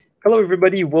Hello,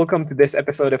 everybody. Welcome to this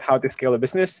episode of How to Scale a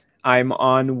Business. I'm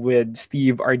on with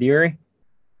Steve Ardire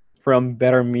from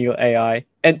BetterMeal AI.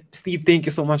 And Steve, thank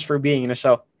you so much for being in the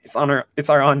show. It's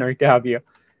our honor to have you.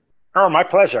 Oh, my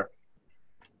pleasure.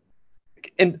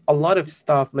 And a lot of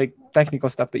stuff, like technical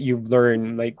stuff that you've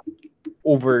learned, like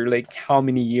over like how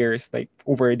many years, like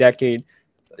over a decade.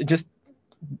 Just,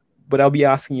 but I'll be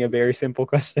asking you a very simple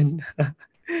question.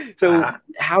 So, Uh,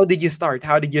 how did you start?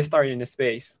 How did you start in the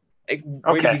space? Like,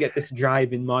 where did you okay. get this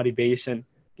drive and motivation?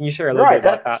 Can you share a little bit Right.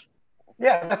 about that?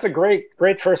 That's a great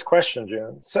first question,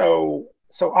 June. So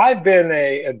I've been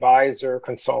a advisor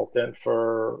consultant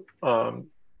for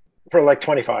like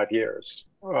 25 years,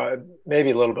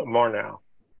 maybe a little bit more now.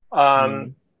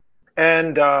 Um, Mm,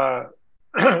 and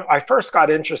I first got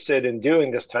interested in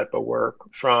doing this type of work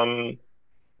from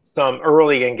some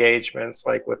early engagements,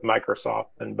 like with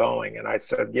Microsoft and Boeing. And I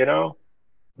said,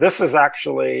 this is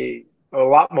actually a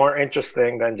lot more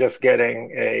interesting than just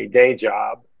getting a day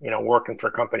job, working for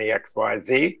company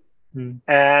XYZ. mm,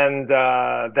 And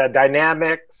the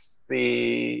dynamics,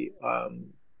 the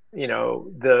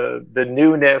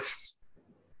newness,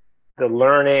 the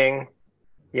learning,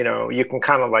 you can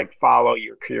kind of like follow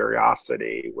your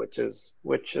curiosity, which is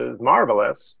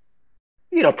marvelous.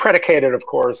 Predicated, of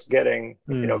course,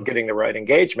 mm, getting the right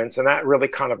engagements, and that really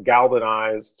kind of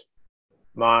galvanized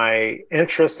my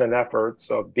interest and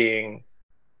efforts of being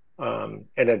an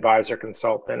advisor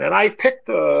consultant. And I picked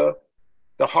the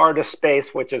hardest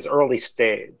space, which is early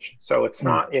stage. So it's mm.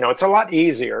 not, it's a lot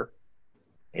easier,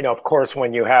 of course,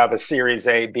 when you have a Series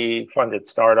A, B funded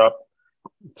startup,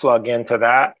 plug into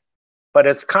that. But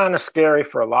it's kind of scary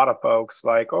for a lot of folks,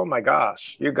 like, oh my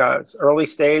gosh, you guys, early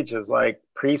stage is like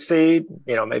pre-seed,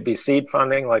 maybe seed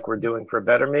funding, like we're doing for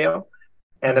BetterMeal.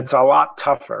 And Mm. it's a lot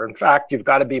tougher. In fact, you've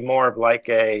got to be more of like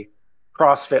a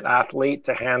CrossFit athlete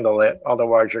to handle it.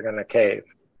 Otherwise, you're going to cave.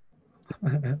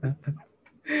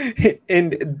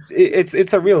 And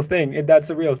it's a real thing. And that's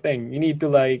a real thing. You need to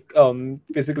like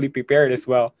physically prepare it as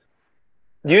well.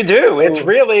 You do. It's So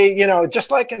really,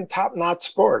 just like in top-notch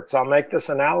sports. I'll make this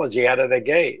analogy out of the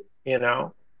gate,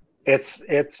 It's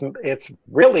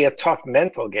really a tough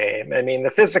mental game. I mean,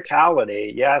 the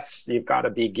physicality, yes, you've got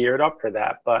to be geared up for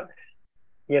that, but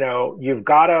you've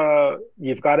got to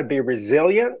be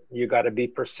resilient, you got to be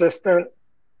persistent,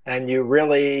 and you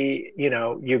really,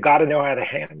 you got to know how to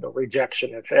handle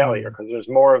rejection and failure mm, because there's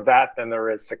more of that than there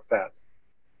is success.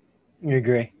 I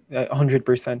agree,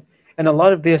 100%. And a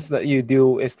lot of this that you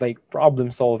do is like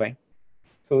problem solving.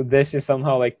 So this is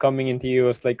somehow like coming into you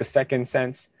as like a second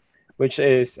sense, which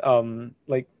is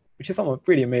which is somewhat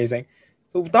pretty amazing.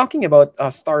 So talking about a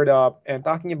startup and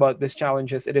talking about these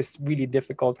challenges, it is really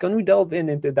difficult. Can we delve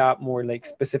into that more like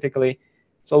specifically?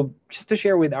 So just to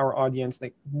share with our audience,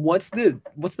 like what's the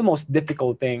most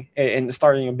difficult thing in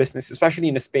starting a business, especially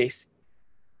in the space,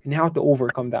 and how to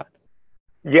overcome that?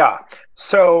 Yeah.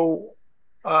 So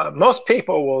most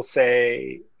people will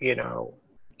say,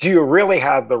 do you really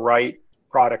have the right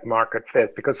product market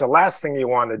fit? Because the last thing you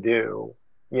want to do,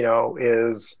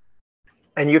 is,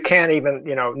 and you can't even,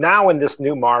 now in this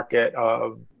new market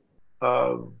of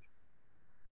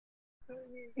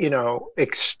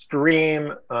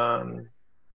extreme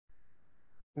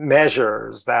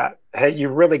measures that, hey, you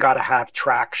really got to have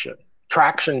traction.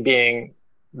 Traction being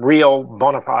real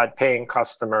bona fide paying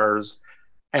customers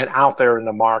and out there in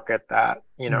the market that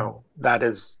Mm, that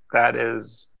is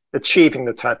achieving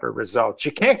the type of results.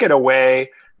 You can't get away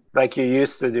like you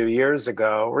used to do years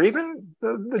ago, or even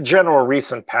the general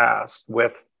recent past,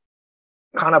 with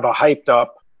kind of a hyped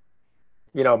up,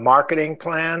 marketing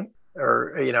plan,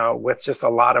 or with just a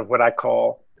lot of what I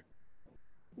call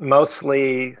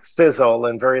mostly sizzle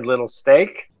and very little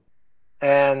steak,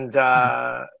 and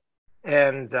mm,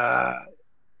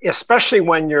 especially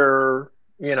when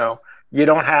you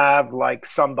don't have like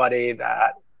somebody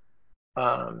that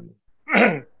um,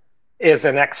 is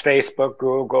an ex Facebook,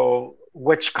 Google,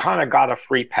 which kind of got a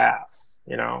free pass,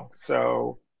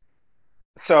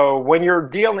 So when you're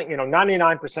dealing,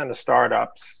 99% of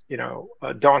startups,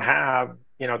 don't have,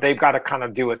 they've got to kind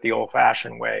of do it the old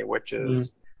fashioned way, which mm,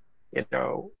 is, you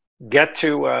know, get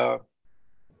to a,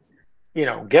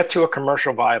 get to a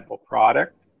commercial viable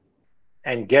product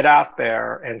and get out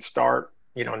there and start,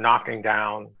 knocking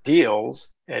down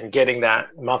deals and getting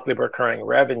that monthly recurring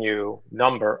revenue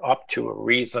number up to a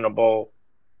reasonable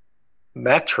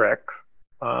metric,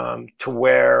 to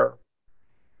where,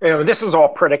 this is all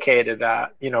predicated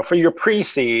that, for your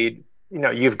pre-seed,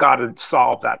 you've got to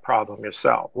solve that problem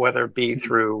yourself, whether it be mm.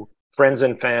 through friends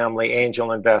and family,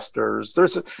 angel investors.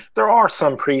 There are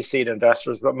some pre-seed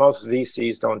investors, but most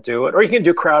VCs don't do it. Or you can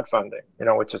do crowdfunding,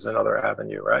 which is another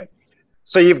avenue, right?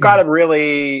 So you've got Mm. to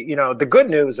really, the good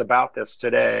news about this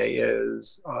today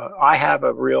is I have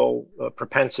a real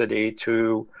propensity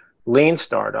to lean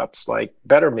startups like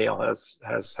BetterMeal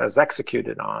has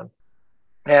executed on,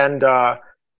 and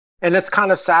it's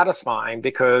kind of satisfying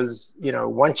because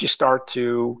once you start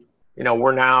to,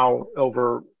 we're now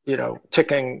over,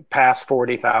 ticking past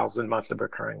 40,000 monthly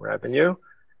recurring revenue.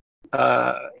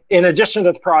 In addition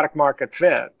to the product market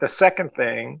fit, the second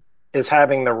thing is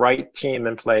having the right team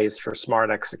in place for smart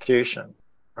execution.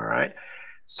 All right.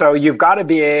 So you've got to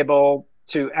be able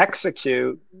to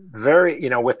execute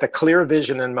with the clear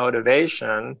vision and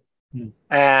motivation. Mm.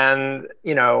 And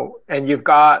you've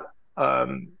got,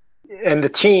 and the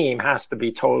team has to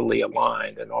be totally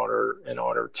aligned in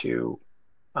order to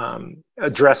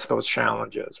address those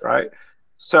challenges. Right.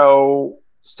 So,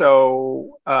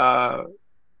 so, uh,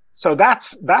 so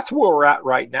that's where we're at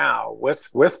right now with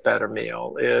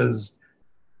BetterMeal Mm. is,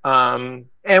 and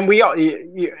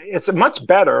it's much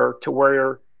better to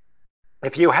where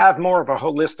if you have more of a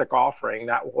holistic offering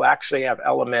that will actually have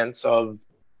elements of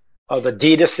a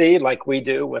D2C like we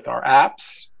do with our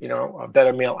apps, a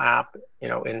BetterMeal app,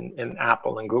 in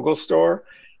Apple and Google Store,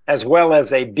 as well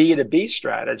as a B2B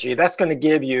strategy, that's going to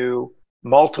give you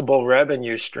multiple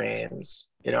revenue streams,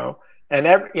 and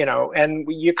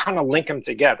you kind of link them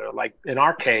together. Like in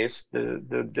our case, the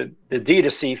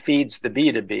D2C feeds the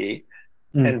B2B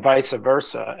Mm. and vice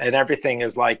versa, and everything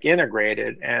is like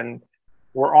integrated. And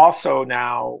we're also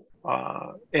now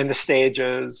in the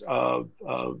stages of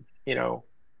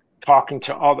talking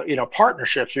to other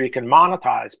partnerships where you can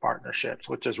monetize partnerships,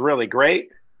 which is really great,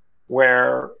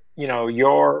 where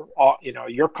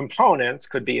your components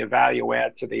could be a value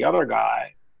add to the other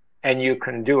guy, and you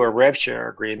can do a rev share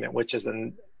agreement, which is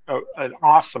an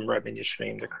awesome revenue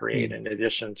stream to create Mm. in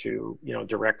addition to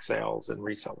direct sales and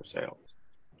reseller sales.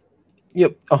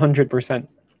 Yep, 100%.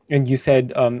 And you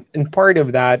said, and part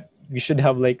of that, you should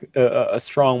have like a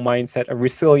strong mindset, a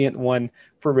resilient one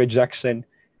for rejection.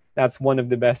 That's one of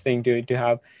the best thing to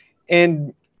have.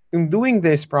 And in doing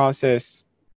this process,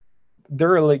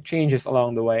 there are like changes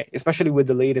along the way, especially with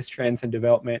the latest trends and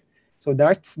development. So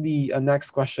that's the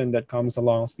next question that comes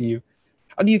along, Steve.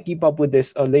 How do you keep up with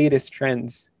this latest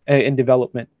trends in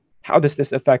development? How does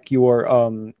this affect your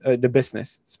the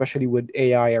business, especially with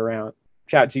AI around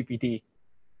ChatGPT?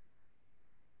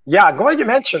 Yeah, I'm glad you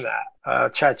mentioned that,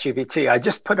 ChatGPT. I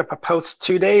just put up a post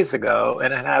 2 days ago,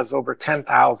 and it has over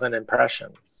 10,000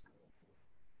 impressions,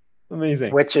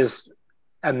 Amazing. which is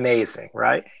amazing,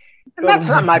 right? And So that's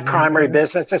not my amazing. primary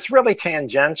business. It's really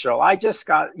tangential. I just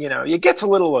got, it gets a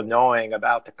little annoying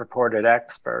about the purported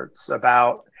experts,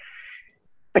 about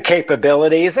the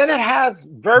capabilities, and it has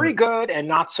very Mm. good and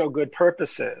not so good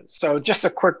purposes. So just a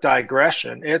quick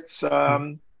digression. It's,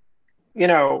 Mm. you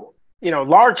know,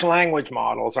 large language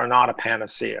models are not a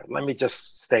panacea. Let me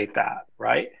just state that,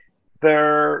 right?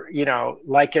 They're,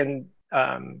 like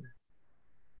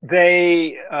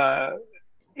they,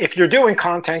 if you're doing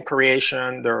content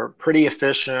creation, they're pretty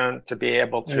efficient to be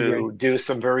able I agree. to do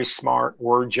some very smart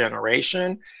word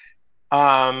generation.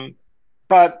 Um,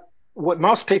 but what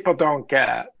most people don't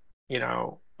get,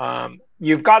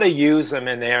 you've got to use them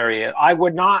in the area. I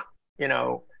would not,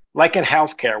 like in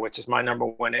healthcare, which is my number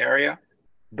one area,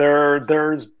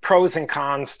 there's pros and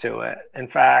cons to it. In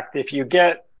fact, if you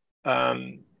get a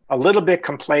little bit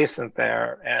complacent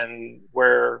there, and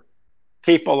where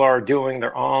people are doing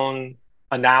their own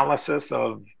analysis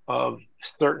of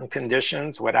certain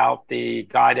conditions without the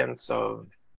guidance of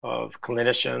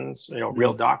clinicians,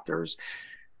 real Mm. doctors,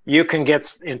 you can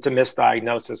get into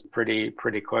misdiagnosis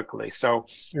pretty quickly. So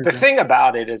I the agree. thing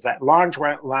about it is that large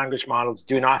language models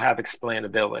do not have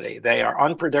explainability. They are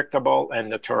unpredictable and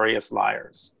notorious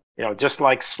liars, just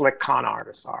like slick con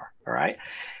artists are. All right.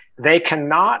 They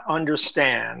cannot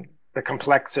understand the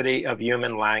complexity of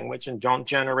human language and don't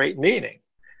generate meaning.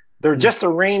 They're Mm. just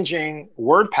arranging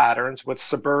word patterns with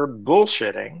suburb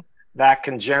bullshitting that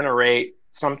can generate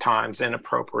sometimes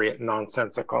inappropriate,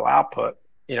 nonsensical output,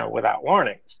 without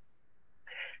warning.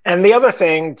 And the other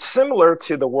thing, similar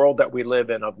to the world that we live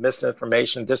in of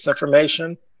misinformation,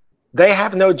 disinformation, they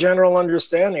have no general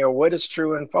understanding of what is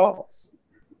true and false.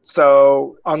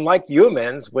 So, unlike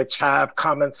humans, which have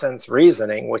common sense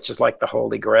reasoning, which is like the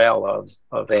holy grail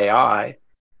of AI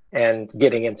and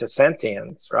getting into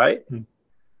sentience, right? Mm.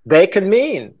 They can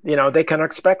they can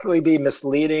expectedly be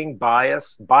misleading,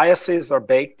 biased. Biases are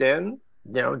baked in,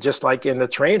 just like in the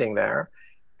training there.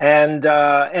 And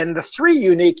the three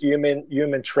unique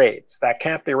human traits that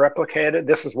can't be replicated.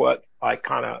 This is what I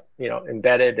kind of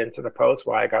embedded into the post,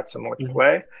 why I got so much Mm.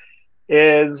 play.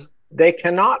 Is they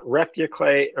cannot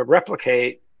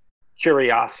replicate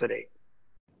curiosity.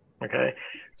 Okay.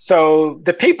 So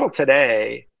the people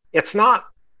today, it's not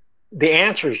the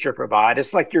answers you provide.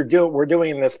 It's like we're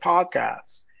doing this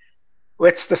podcast.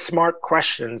 It's the smart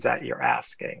questions that you're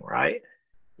asking, right?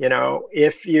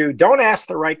 If you don't ask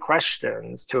the right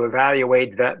questions to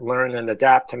evaluate, vet, learn, and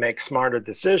adapt to make smarter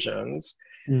decisions,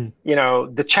 Mm.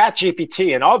 the chat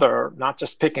GPT and other, not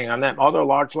just picking on them, other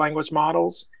large language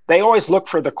models, they always look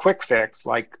for the quick fix,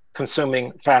 like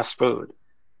consuming fast food.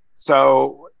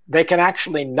 So they can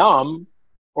actually numb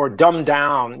or dumb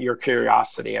down your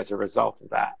curiosity as a result of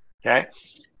that. Okay.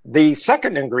 The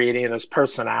second ingredient is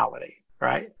personality,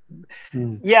 right?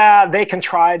 Mm. Yeah, they can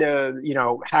try to,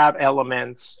 have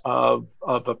elements of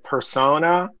a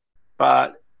persona,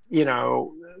 but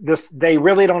they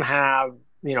really don't have,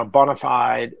 bona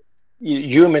fide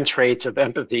human traits of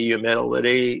empathy,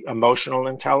 humility, emotional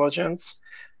intelligence.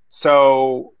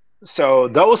 So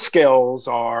those skills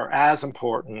are as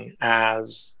important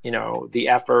as, the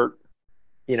effort,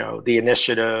 the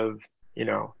initiative,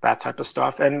 that type of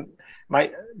stuff. And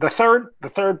the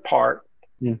third part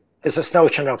Mm. is this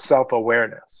notion of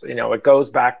self-awareness. It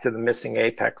goes back to the missing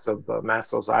apex of the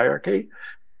Maslow's hierarchy.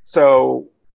 So,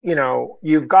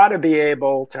 you've got to be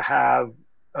able to have,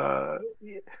 uh,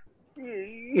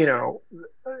 you know,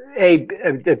 a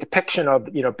depiction of,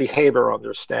 behavior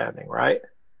understanding, right?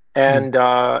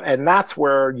 Mm. And that's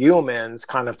where humans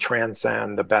kind of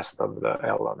transcend the best of the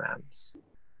LLMs.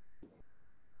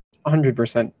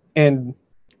 100%. And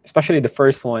especially the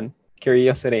first one,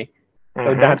 curiosity. So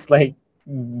Mm-hmm. that's like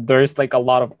there's like a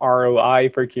lot of ROI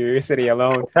for curiosity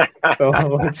alone.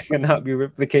 So which cannot be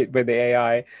replicated by the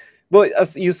AI. But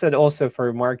as you said also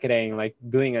for marketing, like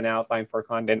doing an outline for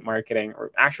content marketing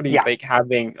or actually Yeah. like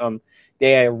having the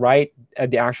AI write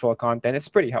the actual content, it's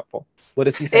pretty helpful. But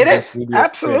as you It said, there's is really a twist,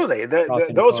 absolutely. pros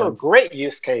and Those are cons. great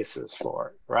use cases for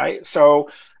it, right? So,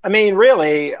 I mean,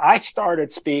 really, I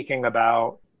started speaking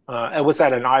about. It was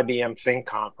at an IBM Think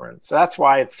conference. So that's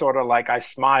why it's sort of like I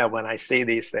smile when I see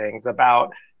these things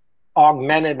about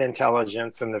augmented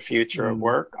intelligence in the future of Mm.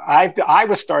 work. I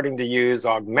was starting to use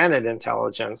augmented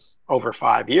intelligence over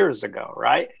 5 years ago,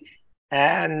 right?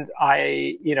 And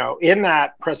in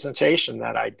that presentation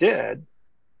that I did,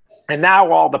 and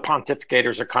now all the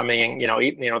pontificators are coming,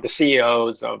 the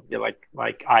CEOs of like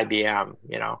IBM,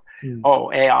 Mm.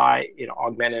 oh, AI,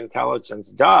 augmented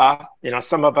intelligence, duh.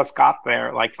 Some of us got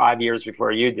there like 5 years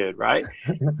before you did, right?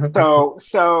 So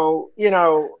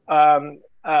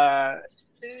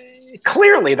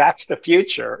clearly that's the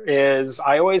future. Is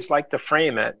I always like to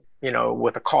frame it,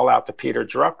 with a call out to Peter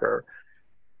Drucker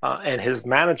and his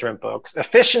management books.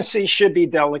 Efficiency should be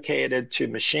delegated to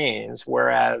machines,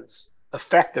 whereas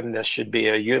effectiveness should be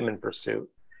a human pursuit.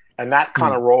 And that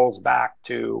kind Mm. of rolls back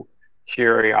to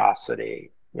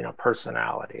curiosity,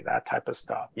 personality, that type of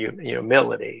stuff,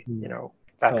 humility, Mm.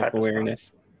 that type of stuff.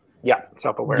 Self-awareness. Yeah, Yep.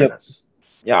 self-awareness.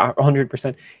 Yeah,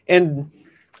 100%. And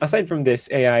aside from this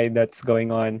AI that's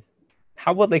going on,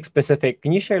 how about like specific,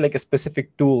 can you share like a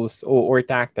specific tools or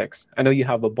tactics? I know you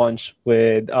have a bunch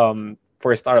with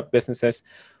for startup businesses,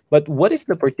 but what is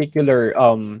the particular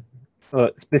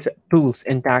specific tools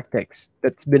and tactics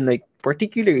that's been like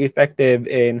particularly effective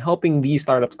in helping these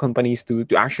startups companies to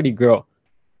actually grow?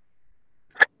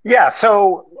 Yeah,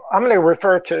 so I'm going to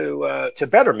refer to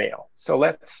BetterMeal. So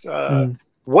let's Mm.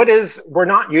 we're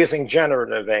not using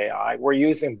generative AI, we're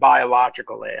using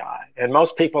biological AI. And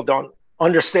most people don't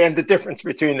understand the difference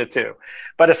between the two.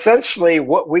 But essentially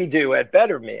what we do at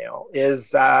BetterMeal is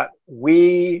that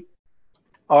we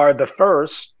are the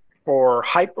first for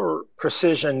hyper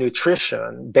precision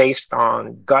nutrition based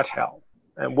on gut health.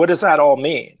 And what does that all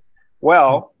mean? Mm.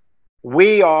 Well,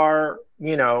 we are,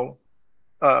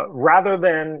 rather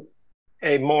than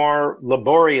a more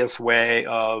laborious way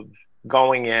of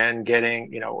going in,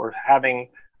 getting, or having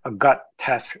a gut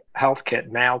test health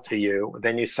kit mailed to you,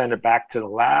 then you send it back to the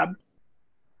lab,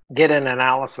 get an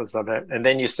analysis of it, and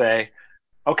then you say,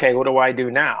 okay, what do I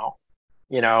do now?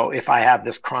 If I have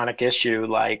this chronic issue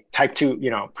like type 2,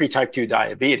 pre-type 2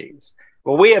 diabetes.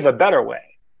 Well, we have a better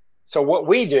way. So what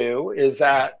we do is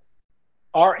that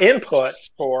our input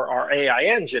for our AI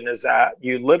engine is that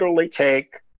you literally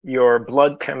take your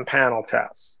blood chem panel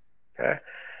tests, okay,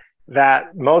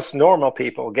 that most normal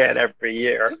people get every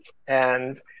year,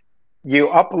 and you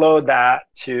upload that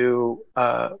to,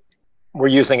 we're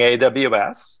using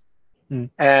AWS, Mm.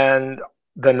 and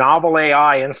the novel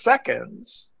AI in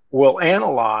seconds will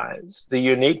analyze the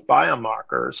unique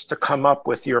biomarkers to come up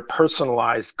with your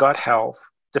personalized gut health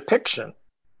depiction.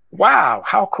 Wow,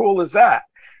 how cool is that?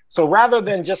 So rather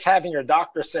than just having your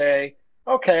doctor say,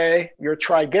 okay, your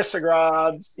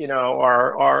triglycerides,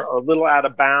 are a little out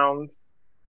of bound,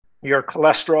 your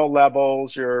cholesterol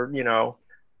levels, your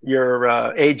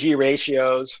AG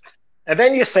ratios. And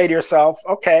then you say to yourself,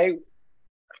 okay,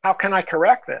 how can I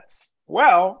correct this?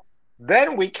 Well,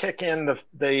 then we kick in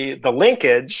the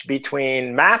linkage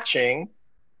between matching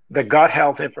the gut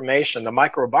health information, the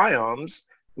microbiomes,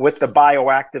 with the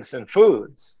bioactives in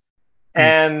foods. Mm.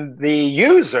 And the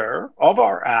user of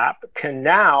our app can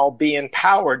now be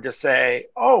empowered to say,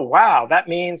 oh, wow, that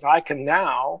means I can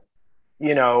now,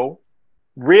 you know,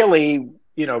 really,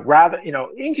 rather,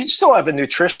 you can still have a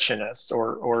nutritionist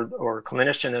or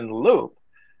clinician in the loop.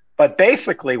 But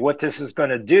basically, what this is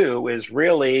going to do is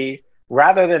really,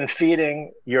 rather than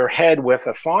feeding your head with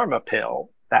a pharma pill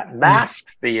that Mm.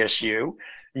 masks the issue,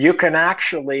 you can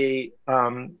actually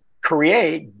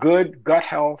create good gut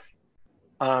health,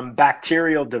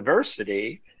 bacterial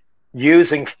diversity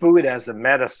using food as a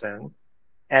medicine,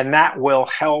 and that will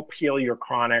help heal your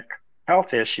chronic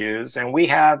health issues. And we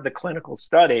have the clinical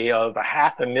study of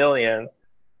 500,000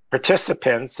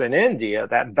 participants in India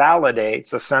that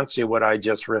validates essentially what I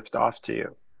just riffed off to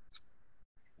you.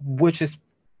 which is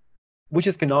which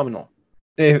is phenomenal.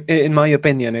 In my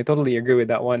opinion, I totally agree with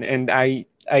that one. And I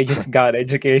just got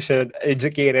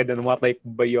educated on what like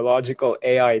biological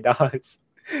AI does,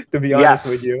 to be honest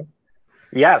with Yes, you.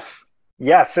 yes,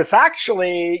 yes. It's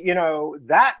actually,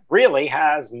 that really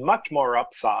has much more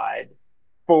upside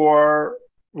for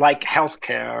like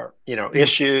healthcare, Mm.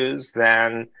 issues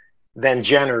than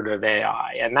generative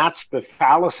AI. And that's the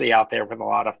fallacy out there with a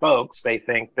lot of folks. They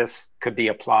think this could be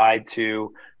applied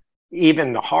to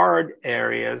even the hard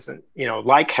areas, and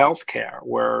like healthcare,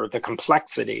 where the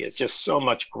complexity is just so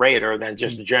much greater than Mm.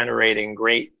 just generating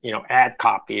great ad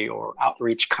copy or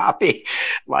outreach copy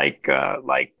like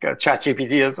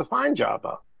ChatGPT does a fine job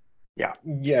of. Yeah.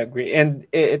 Yeah, great. And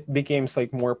it became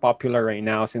like more popular right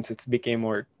now since it's became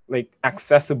more like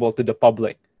accessible to the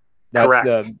public. That's Correct.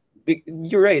 the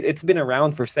you're right. It's been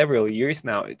around for several years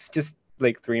now. It's just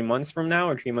like 3 months from now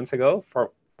or 3 months ago,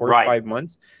 for Right. 4 to 5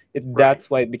 months. Right. That's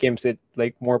why it became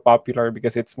like more popular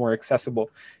because it's more accessible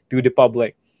to the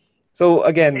public. So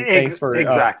again, thanks for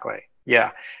Exactly.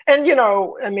 Yeah. And,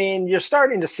 I mean, you're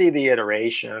starting to see the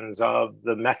iterations of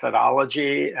the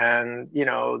methodology, and,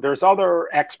 there's other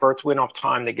experts. We don't have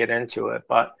time to get into it,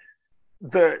 but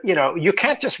you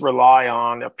can't just rely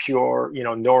on a pure,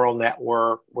 neural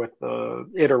network with the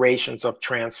iterations of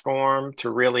transform to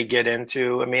really get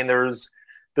into. I mean, there's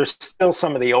still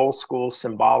some of the old school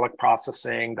symbolic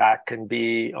processing that can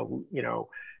be,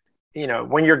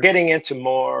 when you're getting into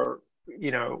more,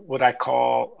 what I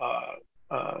call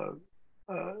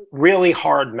really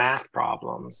hard math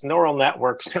problems. Neural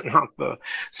networks are not the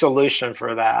solution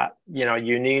for that.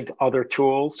 You need other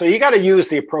tools. So you got to use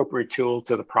the appropriate tool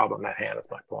to the problem at hand,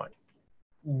 is my point.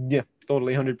 yeah,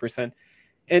 totally 100%.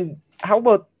 And how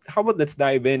about let's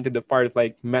dive into the part of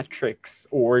like metrics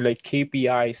or like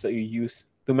KPIs that you use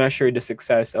to measure the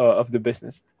success of the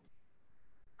business.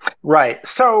 Right.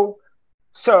 So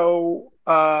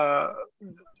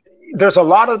there's a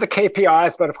lot of the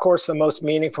KPIs, but of course the most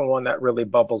meaningful one that really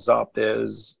bubbles up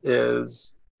is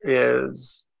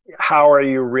how are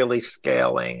you really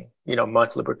scaling,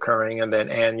 monthly recurring and then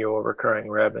annual recurring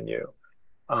revenue.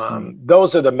 Mm.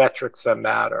 Those are the metrics that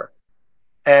matter.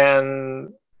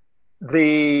 And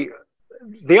the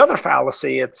the other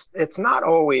fallacy, it's not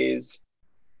always,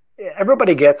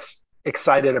 everybody gets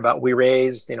excited about, we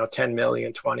raised 10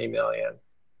 million, 20 million,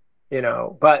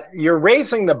 but you're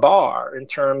raising the bar in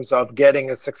terms of getting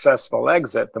a successful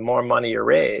exit the more money you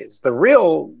raise. The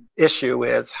real issue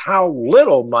is how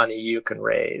little money you can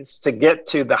raise to get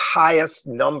to the highest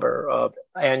number of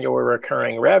annual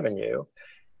recurring revenue.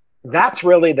 That's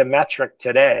really the metric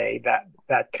today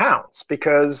that counts.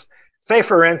 Because, say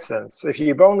for instance, if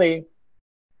you've only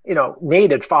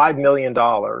needed $5 million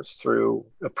through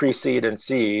a pre-seed and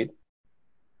seed,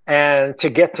 and to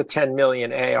get to 10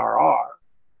 million ARR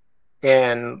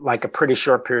in like a pretty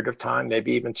short period of time,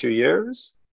 maybe even 2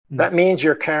 years, Mm. that means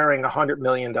you're carrying $100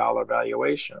 million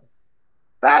valuation.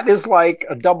 That is like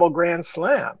a double grand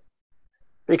slam.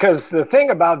 Because the thing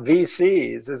about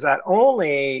VCs is that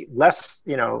only less,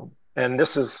 and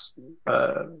this is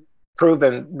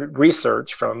proven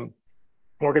research from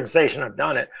organizations have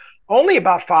done it, only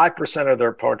about 5% of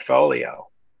their portfolio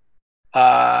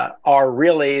are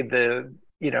really the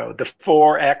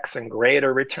 4x and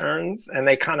greater returns, and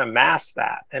they kind of mask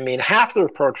that. I mean, half their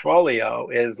portfolio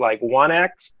is like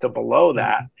 1x to below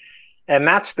that, Mm. and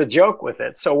that's the joke with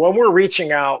it. So when we're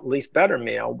reaching out, at least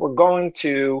BetterMeal, we're going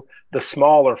to the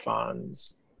smaller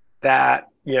funds that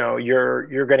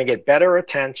you're going to get better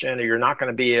attention, or you're not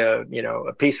going to be a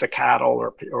piece of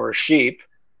cattle or a sheep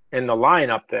in the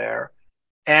lineup there.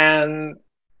 And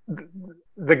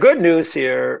the good news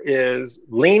here is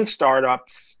lean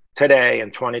startups today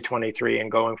in 2023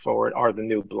 and going forward are the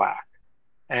new black.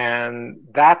 And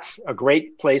that's a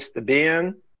great place to be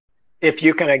in if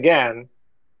you can, again,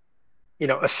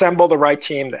 assemble the right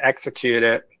team to execute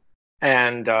it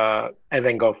and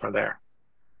then go from there.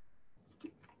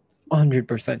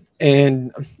 100%.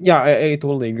 And yeah, I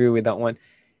totally agree with that one.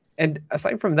 And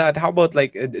aside from that, how about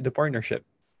like the partnership?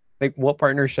 Like what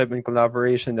partnership and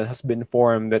collaboration that has been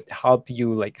formed that helped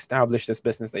you like establish this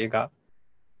business that you got?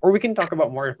 Or we can talk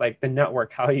about more of like the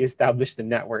network, how you establish the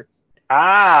network.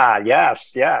 Ah,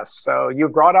 yes, yes. So you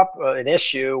brought up an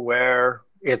issue where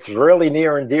it's really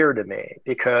near and dear to me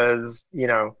because,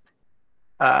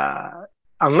 uh,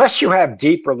 unless you have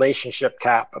deep relationship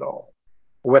capital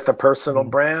with a personal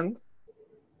Mhm. brand,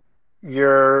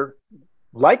 you're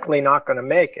likely not going to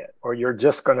make it, or you're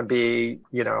just going to be,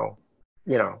 you know,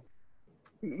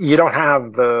 you don't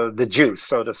have the juice,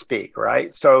 so to speak,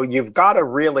 right? So you've got to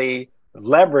really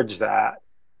leverage that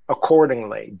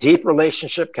accordingly. Deep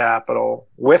relationship capital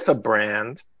with a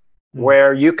brand Mhm.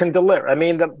 where you can deliver. I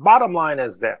mean, the bottom line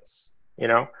is this,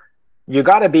 you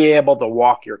got to be able to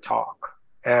walk your talk.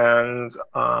 And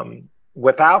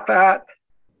without that,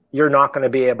 you're not going to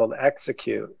be able to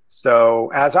execute. So,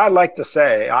 as I like to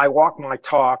say, I walk my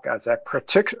talk as a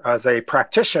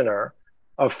practitioner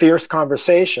of fierce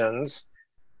conversations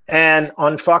and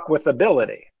unfuck with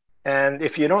ability. And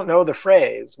if you don't know the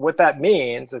phrase, what that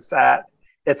means is that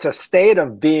it's a state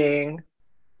of being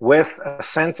with a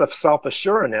sense of self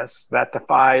assuredness that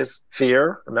defies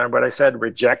fear. Remember what I said?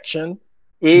 Rejection,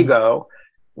 Mhm. ego,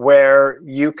 where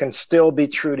you can still be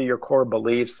true to your core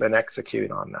beliefs and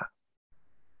execute on that.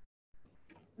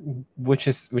 Which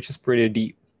is pretty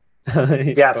deep. Well,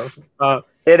 Yes,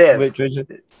 it is. which is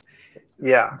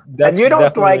Yeah. And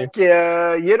that definitely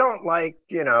is. you don't like,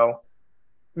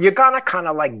 you're gonna kind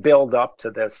of like build up to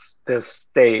this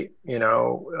state, and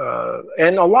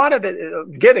a lot of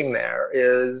it getting there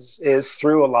is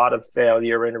through a lot of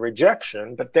failure and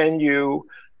rejection. But then you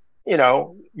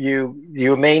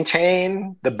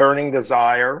maintain the burning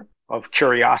desire of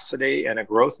curiosity and a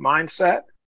growth mindset,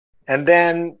 and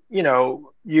then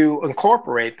you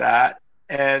incorporate that,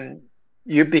 and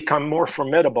you become more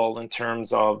formidable in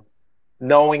terms of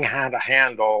knowing how to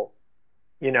handle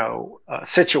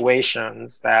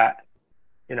situations that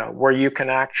where you can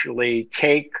actually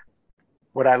take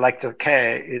what I like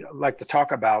to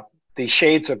talk about, the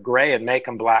shades of gray, and make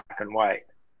them black and white.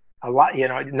 A lot,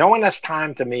 no one has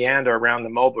time to meander around the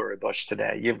mulberry bush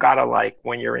today. You've got to, like,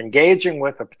 when you're engaging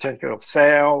with a particular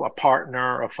sale, a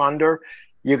partner, a funder,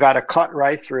 you got to cut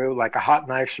right through like a hot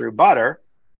knife through butter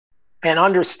and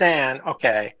understand,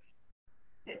 okay,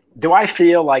 do I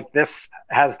feel like this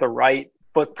has the right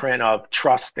footprint of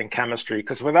trust and chemistry?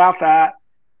 Because without that,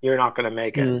 you're not going to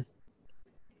make it. Mm,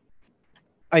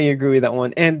 I agree with that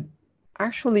one. And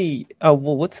actually, well,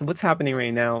 what's happening right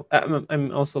now?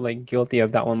 I'm also like guilty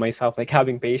of that one myself. Like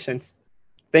having patience,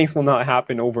 things will not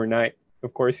happen overnight.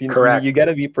 Of course, you Correct.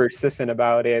 gotta be persistent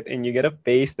about it, and you gotta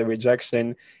face the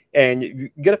rejection, and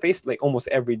you gotta face it, like almost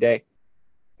every day,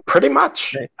 Pretty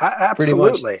much. right? Pretty much.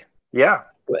 Absolutely. Yeah,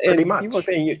 pretty And people much.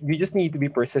 saying you just need to be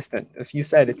persistent. As you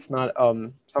said, it's not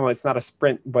somehow it's not a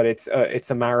sprint, but it's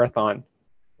a marathon.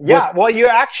 But Yeah, well, you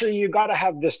got to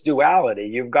have this duality.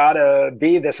 You've got to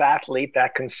be this athlete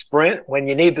that can sprint when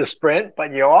you need to sprint,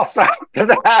 but you also have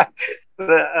to have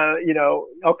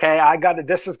okay,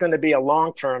 this is going to be a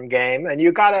long-term game, and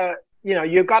you got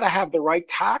to have the right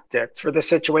tactics for the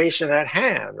situation at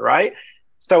hand, right?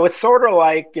 So it's sort of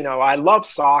like, I love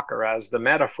soccer as the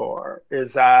metaphor,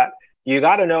 is that you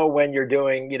got to know when you're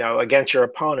doing, against your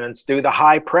opponents, do the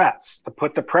high press to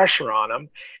put the pressure on them.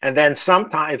 And then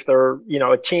sometimes if they're,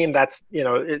 a team that's,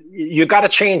 you got to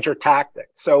change your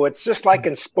tactics. So it's just like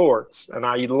in sports, and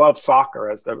I love soccer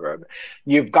as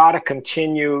you've got to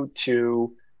continue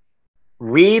to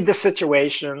read the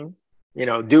situation,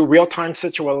 do real-time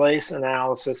situation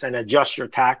analysis and adjust your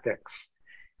tactics.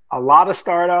 A lot of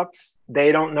startups,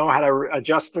 they don't know how to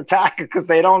adjust their tactics because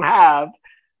they don't have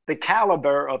the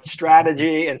caliber of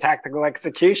strategy and tactical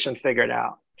execution figured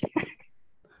out.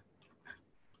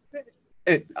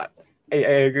 I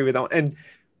agree with that one.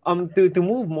 And to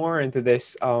move more into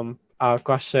this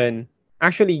question,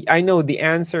 actually I know the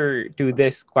answer to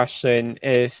this question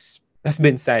is has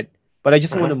been said, but I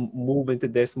just want Mm-hmm. to move into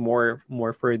this more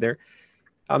further.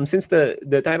 Since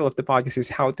the title of the podcast is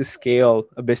how to scale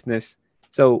a business.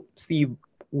 So Steve,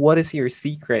 what is your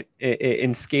secret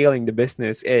in scaling the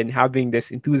business and having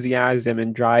this enthusiasm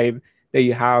and drive that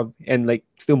you have and like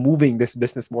still moving this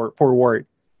business more forward?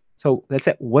 So let's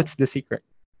say, what's the secret?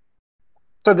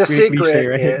 So the Pretty cliche, secret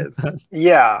right? is,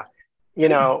 yeah,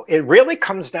 it really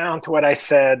comes down to what I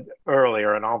said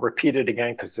earlier, and I'll repeat it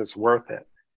again because it's worth it.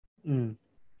 Mm,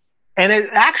 And it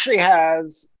actually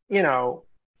has,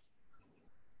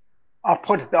 I'll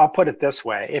put it this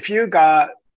way. If you got,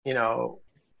 you know,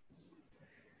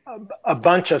 a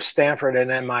bunch of Stanford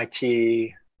and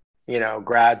MIT,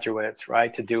 graduates,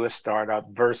 right, to do a startup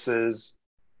versus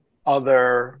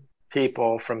other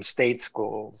people from state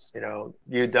schools,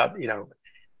 UW,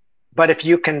 but if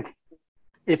you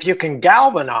can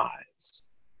galvanize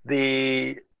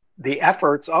the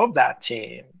efforts of that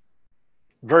team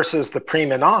versus the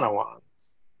prima nonna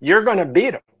ones, you're going to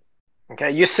beat them.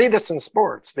 Okay, you see this in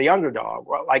sports, the underdog,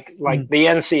 like mm, the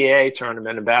NCAA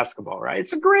tournament in basketball, right?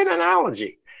 It's a great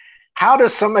analogy. How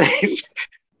does some of these,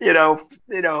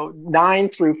 9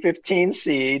 through 15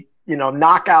 seed,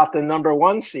 knock out the number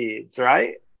one seeds,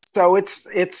 right? So it's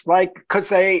like because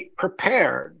they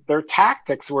prepared, their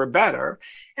tactics were better.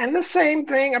 And the same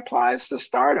thing applies to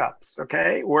startups,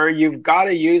 okay? Where you've got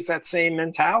to use that same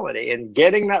mentality and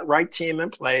getting that right team in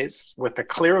place with the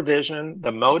clear vision,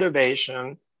 the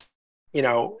motivation, you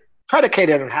know,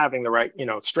 predicated on having the right,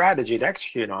 strategy to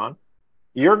execute on,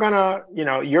 you're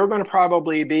gonna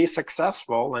probably be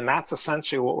successful. And that's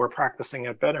essentially what we're practicing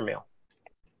at BetterMeal.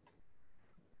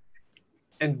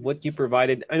 and what you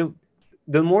provided, I know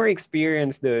the more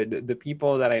experience the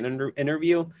people that I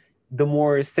interview, the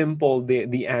more simple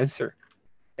the answer.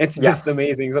 It's just Yes.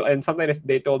 amazing. So, and sometimes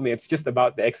they told me it's just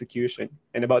about the execution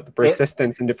and about the It,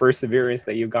 persistence and the perseverance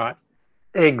that you got.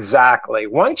 exactly.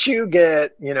 Once you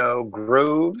get,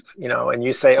 grooved, and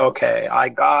you say, okay, I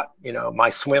got, my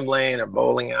swim lane or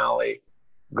bowling alley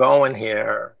going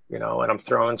here, and I'm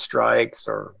throwing strikes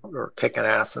or kicking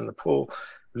ass in the pool,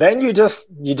 then you just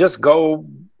go,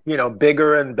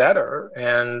 bigger and better.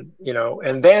 And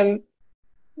then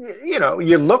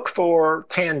you look for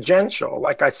tangential.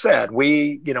 Like I said,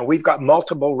 we've got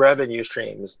multiple revenue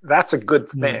streams. That's a good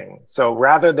Mm, thing. So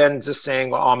rather than just saying,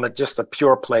 well, just a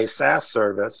pure play SaaS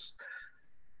service,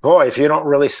 boy, if you don't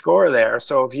really score there.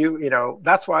 So if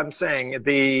that's why I'm saying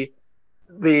the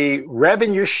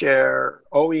revenue share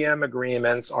OEM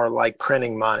agreements are like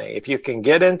printing money. If you can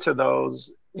get into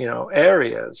those,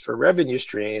 areas for revenue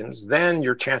streams, then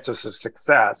your chances of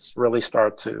success really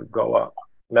start to go up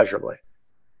measurably.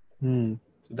 mm.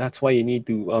 That's why you need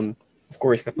to, of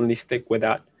course, definitely stick with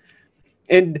that.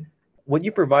 And what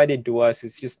you provided to us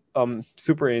is just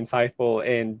super insightful.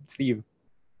 And Steve,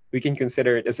 we can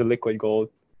consider it as a liquid gold.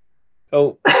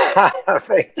 So Thank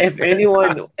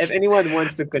you. if anyone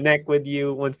wants to connect with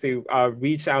you, wants to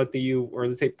reach out to you, or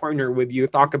let's say partner with you,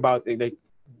 talk about like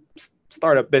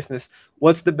startup business,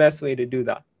 what's the best way to do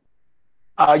that?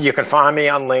 You can find me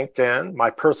on LinkedIn.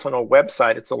 My personal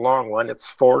website, it's a long one. It's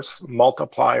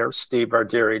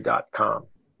forcemultipliersteveardiri.com.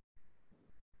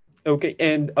 Okay,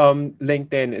 and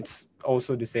LinkedIn, it's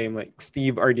also the same, like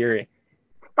Steve Ardire.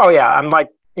 Oh yeah, I'm like,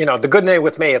 the good name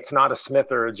with me, it's not a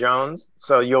Smith or a Jones,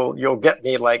 so you'll get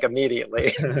me like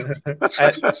immediately.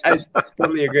 I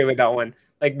totally agree with that one.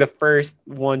 Like the first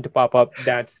one to pop up,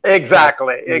 that's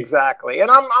Exactly, me. exactly.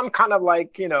 And I'm kind of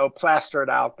like,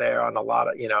 plastered out there on a lot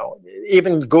of,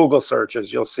 even Google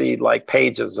searches, you'll see like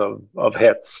pages of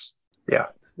hits. Yeah.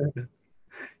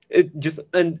 It just,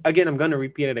 and again, I'm gonna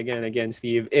repeat it again and again,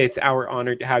 Steve. It's our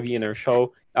honor to have you in our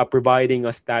show, providing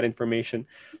us that information.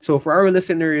 So for our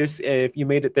listeners, if you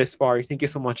made it this far, thank you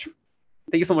so much.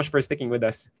 Thank you so much for sticking with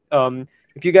us.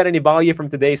 If you got any value from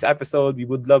today's episode, we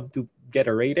would love to get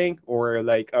a rating or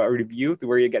like a review to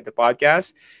where you get the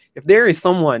podcast. If there is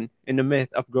someone in the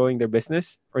myth of growing their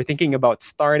business or thinking about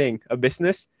starting a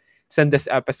business, send this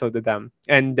episode to them.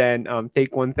 And then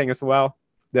take one thing as well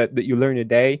that you learn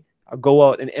today, go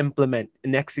out and implement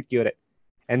and execute it.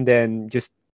 And then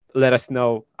just let us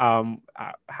know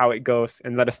how it goes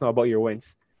and let us know about your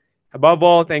wins. Above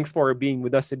all, thanks for being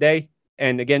with us today.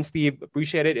 And again, Steve,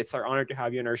 appreciate it. It's our honor to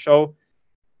have you on our show.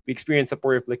 We experience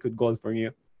support of Liquid Gold from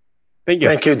you. Thank you.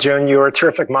 Thank you, June. You were a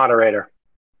terrific moderator.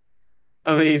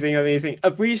 Amazing, amazing.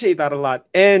 Appreciate that a lot.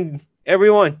 And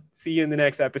everyone, see you in the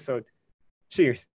next episode. Cheers.